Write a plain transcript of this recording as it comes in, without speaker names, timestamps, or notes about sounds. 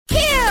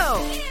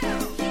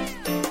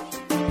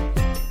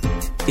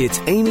It's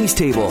Amy's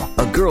Table,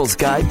 a girl's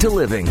guide to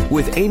living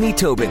with Amy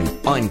Tobin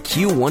on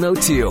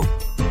Q102.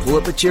 Pull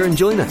up a chair and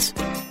join us.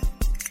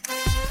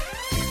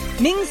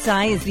 Ming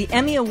Tsai is the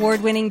Emmy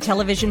Award-winning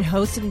television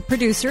host and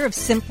producer of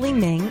Simply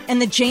Ming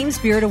and the James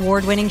Beard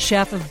Award-winning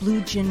chef of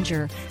Blue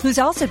Ginger, who's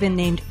also been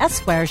named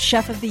Esquire's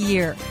Chef of the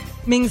Year.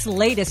 Ming's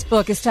latest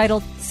book is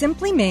titled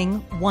Simply Ming,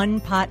 One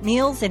Pot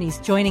Meals, and he's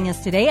joining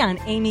us today on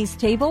Amy's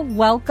Table.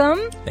 Welcome.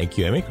 Thank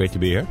you, Amy. Great to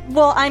be here.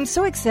 Well, I'm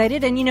so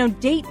excited. And, you know,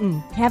 Dayton,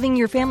 having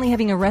your family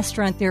having a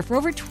restaurant there for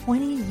over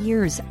 20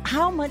 years,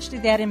 how much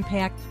did that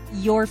impact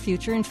your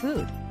future in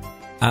food?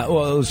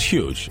 Well, it was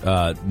huge.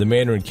 The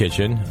Mandarin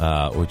Kitchen,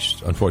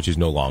 which unfortunately is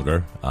no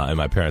longer, and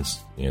my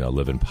parents,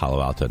 live in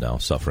Palo Alto now,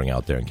 suffering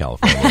out there in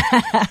California.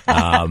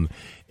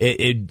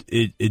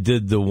 It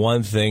did the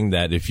one thing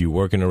that if you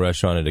work in a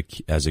restaurant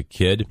as a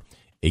kid,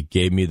 it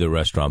gave me the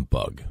restaurant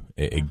bug.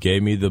 It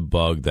gave me the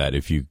bug that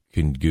if you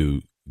can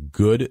do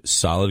good,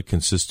 solid,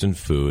 consistent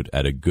food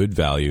at a good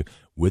value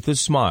with a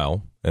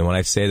smile, and when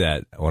I say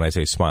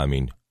smile, I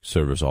mean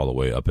service all the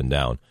way up and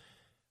down,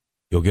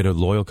 you'll get a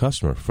loyal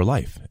customer for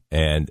life.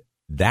 And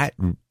that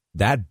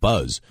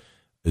buzz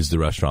is the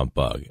restaurant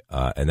bug.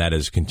 And that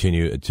has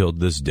continued until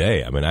this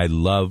day. I mean, I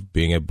love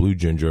being at Blue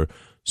Ginger,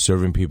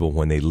 serving people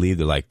when they leave.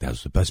 They're like, that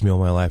was the best meal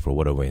of my life, or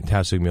what a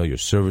fantastic meal. Your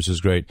service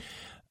is great.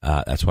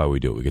 That's why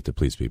we do it. We get to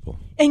please people.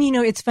 And,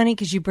 it's funny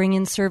because you bring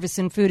in service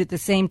and food at the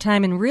same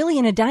time. And really,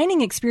 in a dining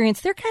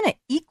experience, they're kind of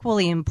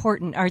equally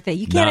important, aren't they?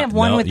 You can't have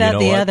one without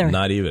the other.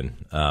 Not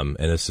even. And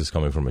this is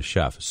coming from a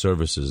chef.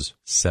 Service is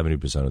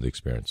 70% of the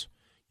experience.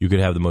 You could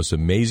have the most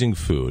amazing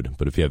food,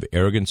 but if you have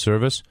arrogant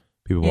service,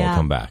 people won't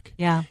come back.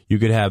 Yeah. You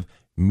could have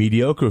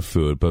mediocre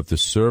food, but if the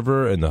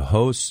server and the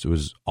host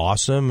was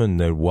awesome and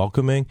they're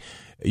welcoming,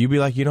 you'd be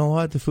like, you know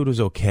what, the food was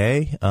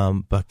okay,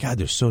 but God,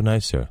 they're so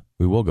nice here.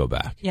 We will go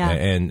back. Yeah.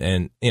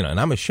 And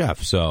I'm a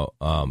chef, so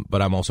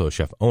but I'm also a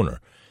chef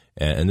owner,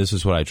 and this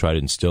is what I try to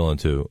instill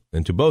into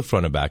both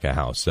front and back of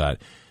house.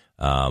 That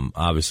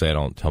obviously I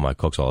don't tell my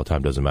cooks all the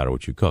time, doesn't matter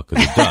what you cook,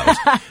 because it does.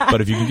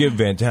 But if you can give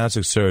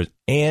fantastic service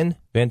and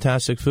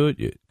fantastic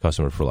food,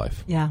 customer for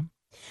life. Yeah.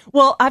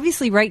 Well,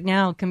 obviously right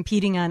now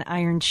competing on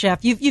Iron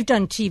Chef, you've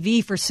done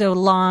TV for so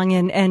long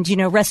and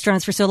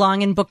restaurants for so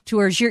long and book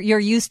tours. You're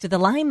used to the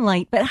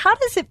limelight, but how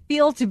does it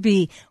feel to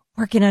be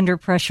working under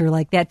pressure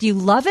like that? Do you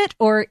love it,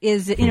 or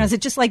is it is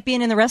it just like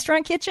being in the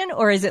restaurant kitchen,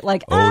 or is it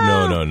like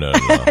no no in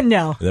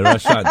the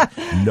restaurant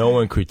no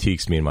one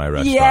critiques me in my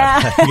restaurant.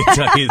 Yeah. I can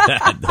tell you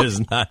that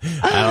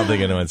I don't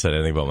think anyone said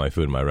anything about my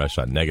food in my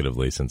restaurant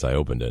negatively since I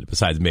opened it,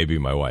 besides maybe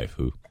my wife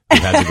who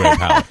has a great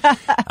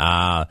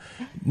palate.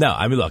 No,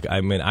 I mean, look,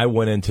 I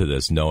went into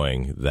this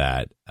knowing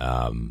that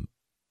a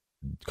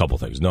couple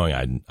things,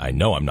 knowing I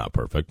know I'm not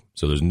perfect,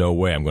 so there's no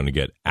way I'm going to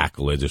get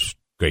accolades.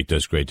 Great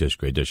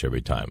dish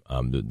every time.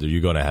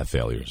 You're going to have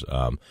failures.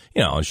 On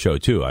show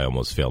 2, I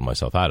almost failed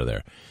myself out of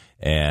there.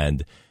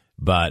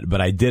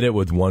 But I did it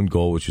with one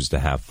goal, which was to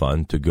have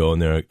fun, to go in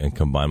there and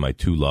combine my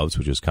two loves,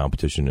 which is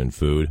competition and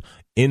food,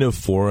 in a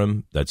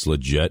forum that's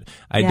legit.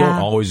 I don't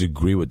always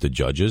agree with the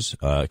judges,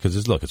 because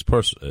it's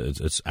personal.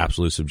 It's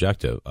absolutely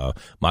subjective.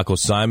 Michael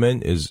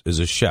Simon is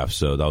a chef,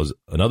 so that was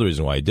another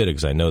reason why I did it,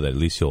 because I know that at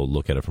least he'll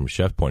look at it from a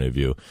chef point of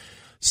view.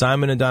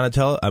 Simon and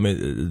Donatella, I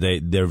mean,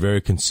 they're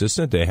very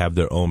consistent. They have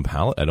their own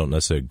palate. I don't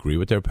necessarily agree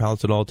with their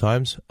palates at all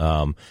times,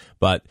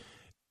 but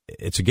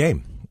it's a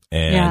game,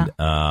 and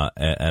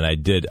I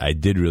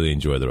did really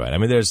enjoy the ride. I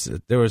mean,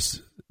 there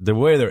was the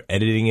way they're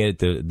editing it.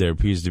 There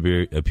appears to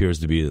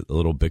be a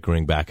little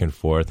bickering back and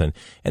forth, and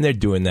they're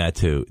doing that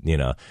to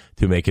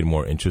make it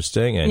more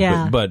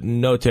interesting. But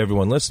note to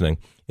everyone listening,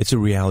 it's a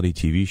reality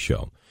TV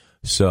show.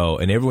 So,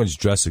 and everyone's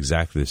dressed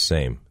exactly the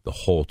same the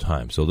whole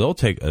time. So they'll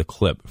take a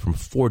clip from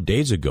 4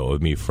 days ago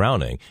of me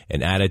frowning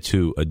and add it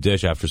to a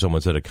dish after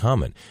someone said a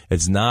comment.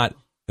 It's not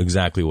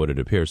exactly what it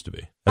appears to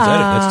be.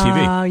 That's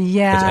TV. Oh,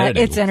 yeah.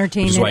 It's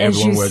entertainment, which is why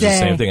everyone wears the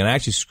same thing. And I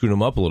actually screwed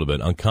them up a little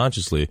bit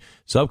unconsciously,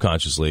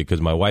 subconsciously,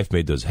 because my wife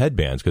made those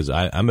headbands, because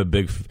I'm a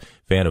big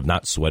fan of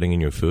not sweating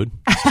in your food.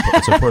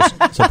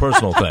 It's a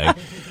personal thing.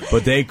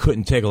 But they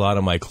couldn't take a lot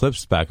of my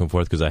clips back and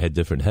forth because I had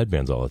different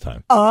headbands all the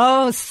time.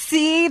 Oh,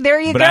 see, there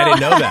you go. But I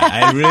didn't know that.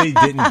 I really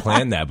didn't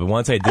plan that. But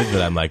once I did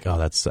that, I'm like,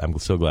 I'm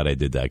so glad I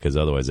did that, because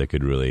otherwise they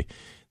could really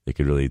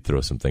throw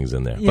some things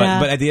in there.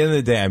 Yeah. But at the end of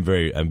the day, I'm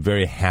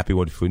very happy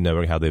with Food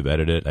Network, how they've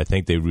edited it. I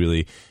think they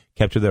really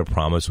kept to their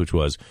promise, which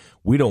was,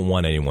 we don't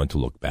want anyone to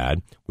look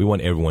bad. We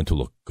want everyone to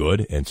look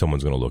good, and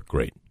someone's going to look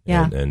great.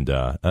 Yeah. And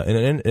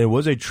it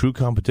was a true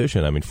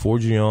competition. I mean,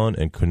 Forgione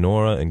and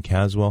Kenora and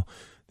Caswell,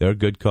 they're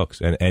good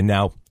cooks. And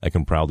now I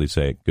can proudly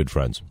say good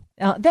friends.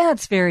 Oh,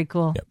 that's very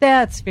cool. Yep.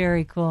 That's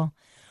very cool.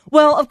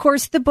 Well, of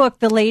course,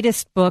 the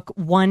latest book,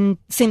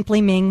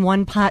 Simply Ming,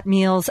 One Pot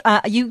Meals,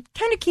 you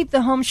kind of keep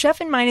the home chef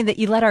in mind, and that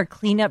you let our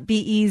cleanup be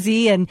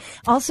easy. And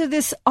also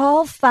this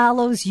all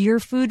follows your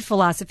food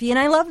philosophy. And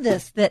I love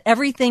this, that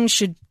everything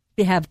should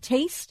have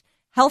taste,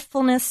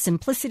 healthfulness,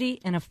 simplicity,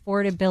 and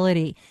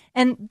affordability.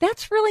 And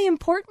that's really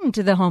important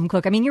to the home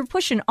cook. I mean, you're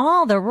pushing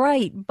all the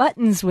right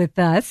buttons with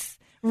us.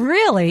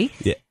 Really?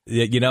 Yeah.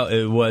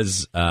 It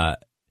was,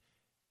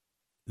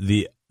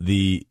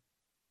 the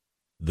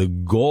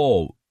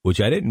goal,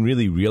 which I didn't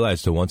really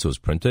realize till once it was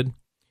printed,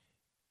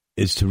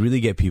 is to really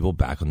get people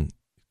back on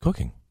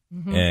cooking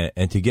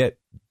and to get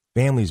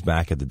families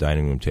back at the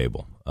dining room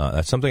table.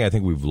 That's something I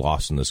think we've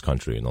lost in this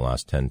country in the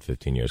last 10,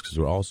 15 years because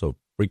we're all so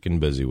freaking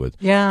busy with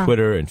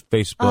Twitter and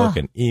Facebook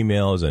and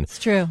emails and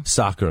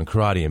soccer and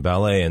karate and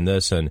ballet and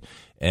this and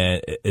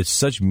it's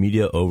such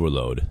media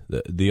overload.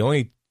 The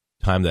only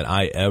time that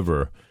I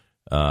ever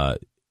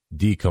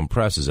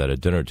decompress is at a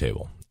dinner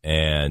table,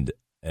 and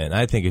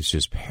I think it's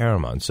just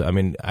paramount. So I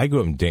mean, I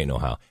grew up in Dayton,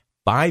 Ohio.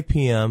 5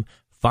 p.m.,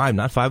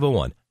 not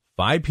 5:01.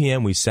 5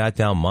 p.m. we sat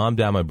down, mom,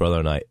 dad, my brother,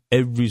 and I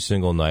every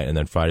single night, and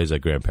then Fridays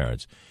at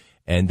grandparents.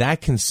 And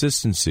that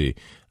consistency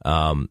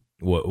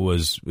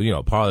was,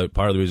 part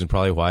of the reason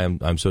probably why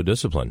I'm so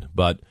disciplined.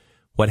 But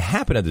what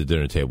happened at the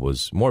dinner table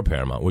was more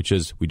paramount, which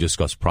is we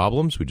discuss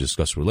problems, we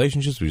discuss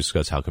relationships, we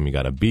discuss how come you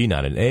got a B,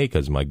 not an A,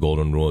 because my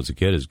golden rule as a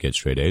kid is get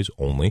straight A's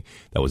only.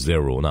 That was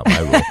their rule, not my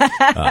rule.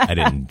 I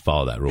didn't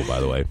follow that rule,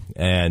 by the way.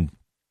 And,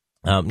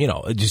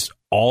 just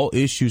all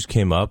issues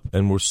came up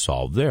and were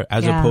solved there,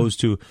 as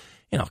opposed to,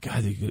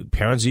 God,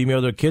 parents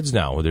email their kids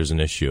now when there's an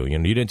issue. You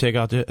didn't take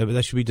out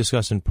that should be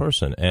discussed in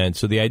person. And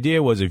so the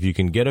idea was if you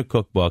can get a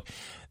cookbook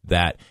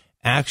that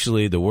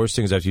actually the worst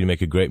thing is after you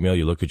make a great meal,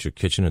 you look at your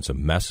kitchen, it's a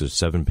mess, there's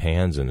 7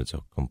 pans, and it's a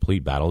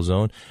complete battle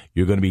zone,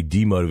 you're going to be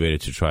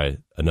demotivated to try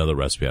another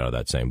recipe out of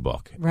that same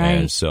book. Right.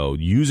 And so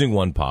using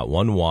one pot,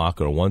 one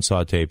wok, or one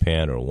saute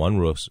pan, or one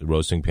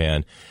roasting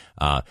pan,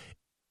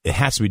 it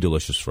has to be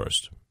delicious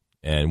first.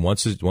 And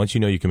once you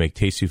know you can make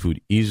tasty food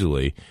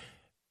easily,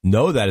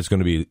 know that it's going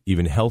to be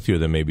even healthier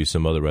than maybe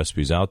some other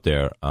recipes out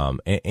there. And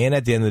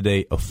at the end of the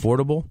day,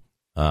 affordable.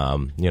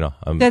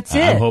 That's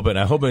it. I'm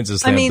hoping it's a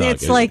slam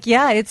dunk.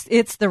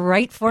 It's the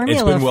right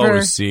formula. It's been well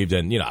received,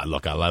 and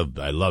look, I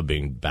love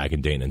being back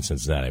in Dayton and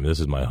Cincinnati. I mean, this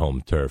is my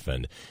home turf,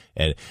 and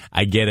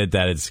I get it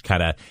that it's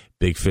kind of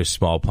big fish,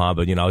 small pond.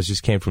 But I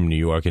just came from New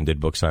York and did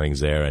book signings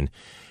there, and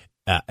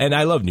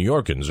I love New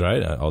Yorkers,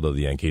 right? Although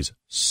the Yankees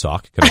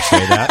suck. Can I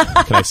say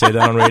that? Can I say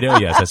that on radio?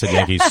 Yes, I said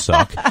Yankees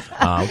suck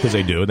because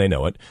they do, and they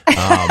know it.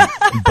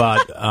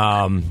 But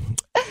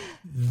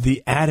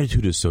the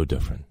attitude is so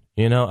different.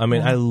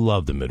 I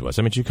love the Midwest.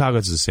 I mean, Chicago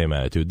has the same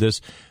attitude.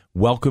 This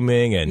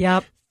welcoming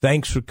and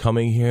thanks for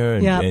coming here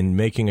and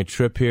making a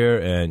trip here.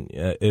 And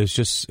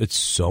it's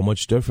so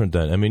much different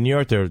than, New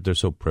York, they're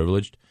so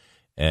privileged.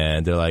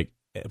 And they're like,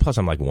 plus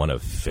I'm like one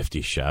of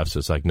 50 chefs.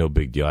 It's like no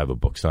big deal. I have a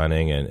book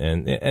signing.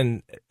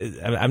 And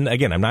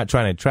I'm not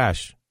trying to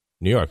trash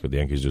New York, the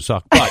Yankees do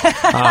suck. But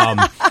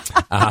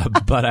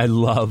but I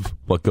love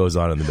what goes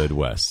on in the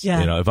Midwest.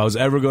 Yeah. If I was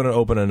ever going to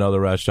open another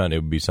restaurant, it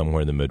would be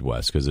somewhere in the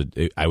Midwest because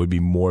I would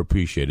be more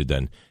appreciated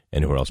than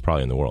anywhere else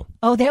probably in the world.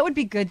 Oh, that would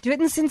be good. Do it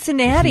in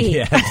Cincinnati.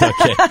 Yeah,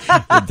 okay.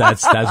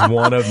 That's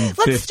one of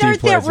 50 Let's start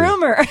places. that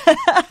rumor.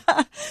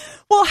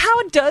 Well,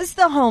 how does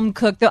the home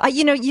cook, though?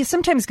 You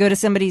sometimes go to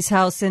somebody's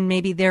house and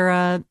maybe they're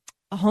a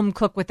home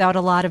cook without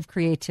a lot of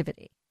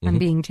creativity. I'm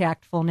being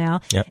tactful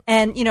now. Yep.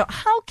 And,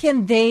 how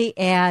can they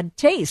add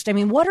taste? I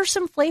mean, what are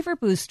some flavor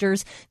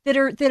boosters that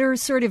are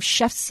sort of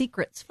chef's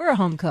secrets for a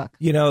home cook?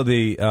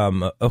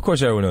 Of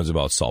course, everyone knows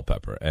about salt,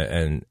 pepper.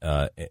 And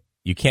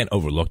you can't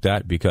overlook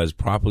that because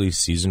properly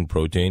seasoned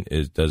protein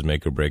does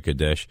make or break a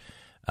dish.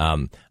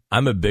 I'm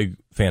a big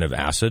fan of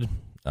acid,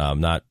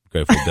 not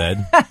Grateful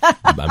Dead.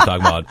 I'm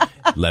talking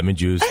about lemon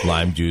juice,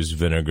 lime juice,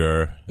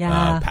 vinegar,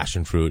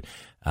 passion fruit.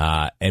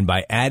 And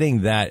by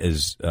adding that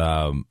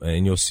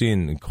and you'll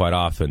see quite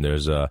often,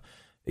 there's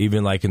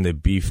even like in the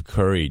beef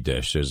curry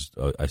dish,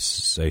 I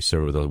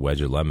serve with a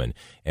wedge of lemon.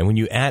 And when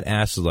you add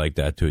acid like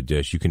that to a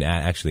dish, you can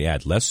actually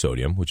add less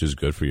sodium, which is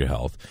good for your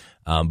health.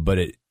 But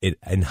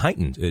it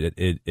heightens,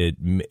 it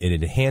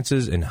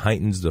enhances and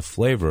heightens the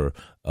flavor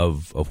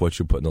of what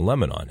you're putting the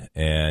lemon on.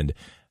 And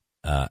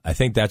I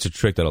think that's a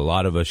trick that a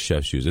lot of us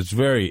chefs use. It's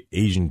very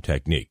Asian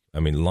technique. I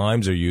mean,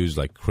 limes are used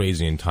like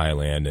crazy in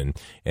Thailand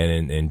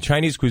and in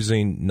Chinese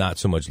cuisine, not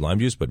so much lime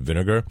juice, but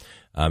vinegar.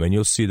 And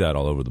you'll see that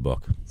all over the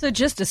book. So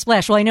just a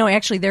splash. Well, I know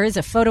actually there is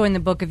a photo in the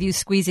book of you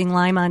squeezing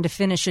lime on to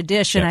finish a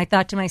dish. And I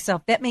thought to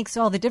myself, that makes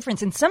all the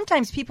difference. And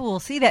sometimes people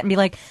will see that and be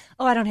like,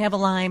 oh, I don't have a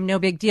lime, no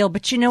big deal.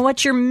 But you know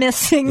what? You're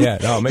missing.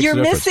 You're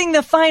missing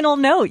the final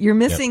note. You're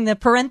missing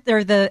the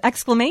or the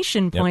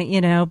exclamation point,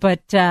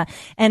 But,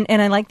 and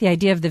I like the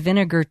idea of the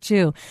vinegar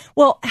too.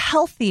 Well,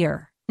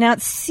 healthier. Now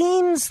it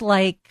seems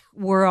like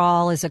we're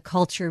all as a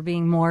culture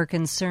being more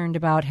concerned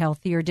about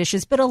healthier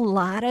dishes, but a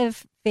lot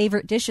of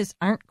favorite dishes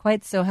aren't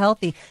quite so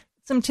healthy.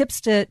 Some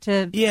tips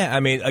to Yeah, I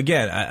mean,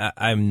 again,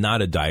 I'm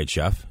not a diet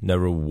chef.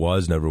 Never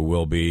was, never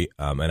will be.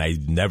 And I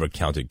never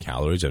counted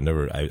calories. I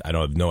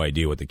don't have no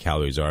idea what the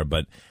calories are,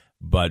 but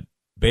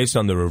based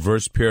on the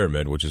reverse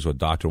pyramid, which is what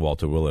Dr.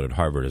 Walter Willett at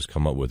Harvard has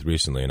come up with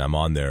recently, and I'm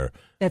on their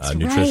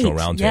nutritional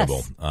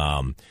roundtable.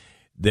 Yes.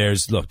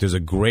 There's a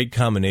great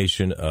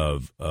combination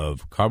of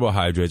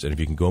carbohydrates, and if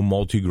you can go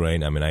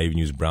multi-grain, I mean, I even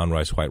use brown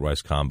rice, white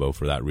rice combo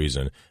for that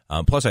reason.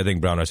 Plus, I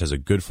think brown rice has a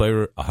good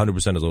flavor. 100%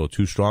 is a little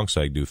too strong,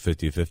 so I do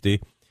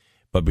 50-50.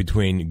 But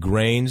between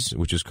grains,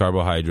 which is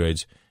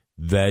carbohydrates,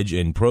 veg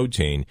and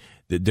protein,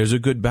 there's a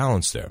good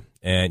balance there.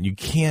 And you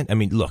can't,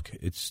 look,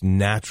 it's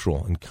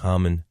natural and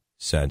common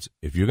sense.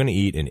 If you're going to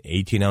eat an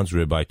 18-ounce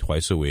ribeye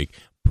twice a week,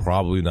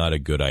 probably not a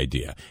good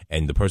idea.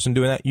 And the person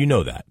doing that, you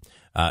know that.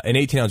 An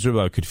 18-ounce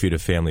ribeye could feed a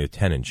family of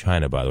 10 in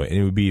China, by the way, and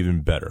it would be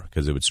even better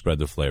because it would spread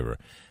the flavor.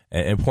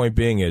 And point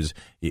being is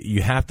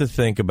you have to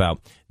think about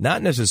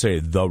not necessarily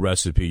the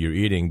recipe you're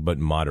eating, but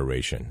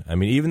moderation.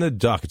 Even the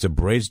duck, it's a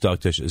braised duck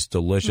dish. It's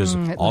delicious.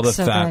 All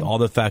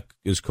the fat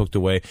is cooked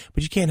away,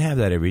 but you can't have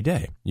that every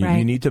day.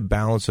 You need to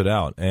balance it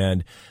out.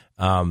 And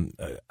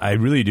I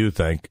really do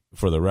think,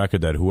 for the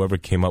record, that whoever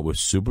came up with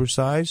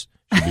supersize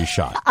should be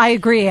shot. I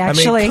agree,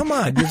 actually. Come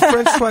on. Your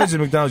French fries at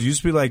McDonald's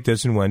used to be like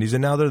this and Wendy's,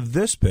 and now they're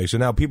this big. So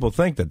now people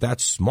think that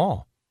that's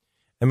small.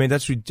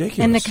 That's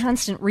ridiculous. And the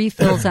constant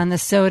refills on the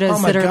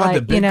sodas that are God, like,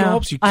 the big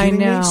gulps. You kidding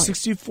me?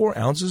 64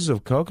 ounces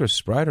of Coke or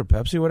Sprite or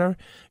Pepsi, whatever.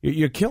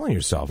 You're killing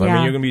yourself.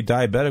 Yeah. You're going to be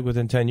diabetic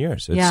within 10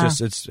 years.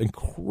 It's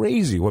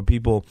crazy what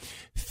people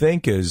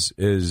think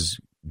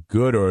is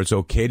good, or it's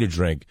okay to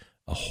drink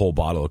a whole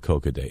bottle of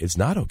Coke a day. It's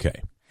not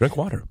okay. Drink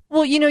water.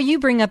 Well, you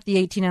bring up the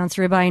 18-ounce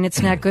ribeye, and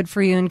it's not good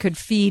for you and could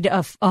feed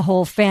a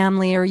whole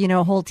family or,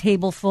 a whole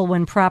table full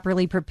when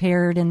properly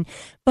prepared.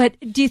 But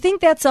do you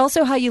think that's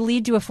also how you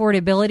lead to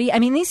affordability?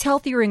 These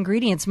healthier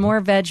ingredients,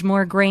 more veg,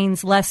 more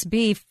grains, less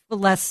beef,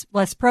 less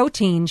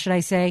protein, should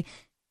I say.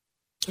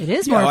 It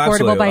is more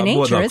affordable by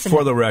nature, isn't it?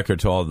 For the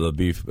record, to all the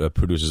beef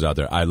producers out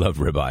there, I love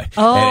ribeye.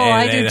 Oh,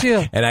 I do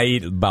too. And I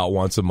eat about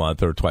once a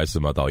month or twice a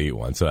month. I'll eat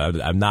one. So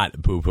I'm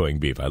not poo-pooing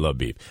beef. I love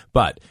beef.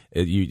 But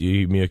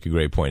you make a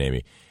great point,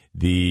 Amy.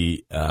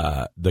 The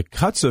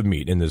cuts of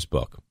meat in this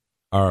book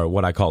are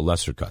what I call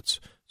lesser cuts.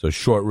 So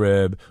short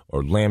rib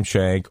or lamb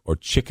shank or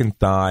chicken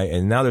thigh.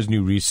 And now there's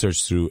new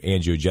research through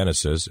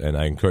angiogenesis. And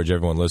I encourage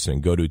everyone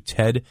listening, go to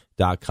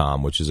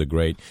TED.com, which is a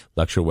great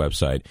lecture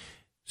website.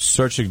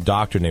 Search a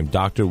doctor named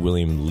Dr.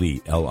 William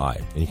Li, L-I,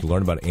 and you can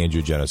learn about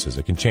angiogenesis.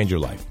 It can change your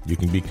life. You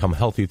can become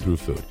healthy through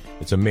food.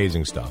 It's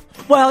amazing stuff.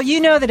 Well, you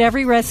know that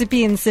every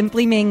recipe in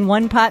Simply Ming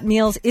one-pot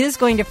meals is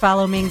going to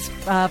follow Ming's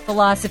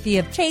philosophy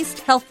of taste,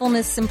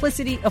 healthfulness,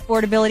 simplicity,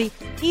 affordability,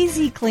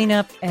 easy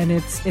cleanup, and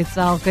it's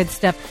all good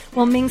stuff.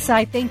 Well, Ming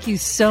Tsai, thank you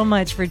so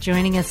much for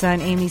joining us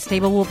on Amy's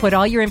Table. We'll put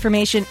all your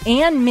information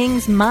and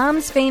Ming's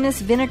mom's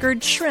famous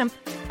vinegared shrimp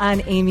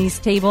on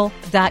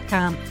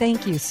amystable.com.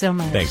 Thank you so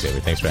much. Thanks, Amy.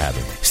 Thanks for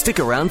having me.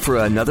 Stick around for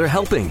another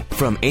helping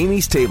from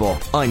Amy's Table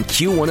on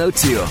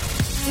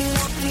Q102.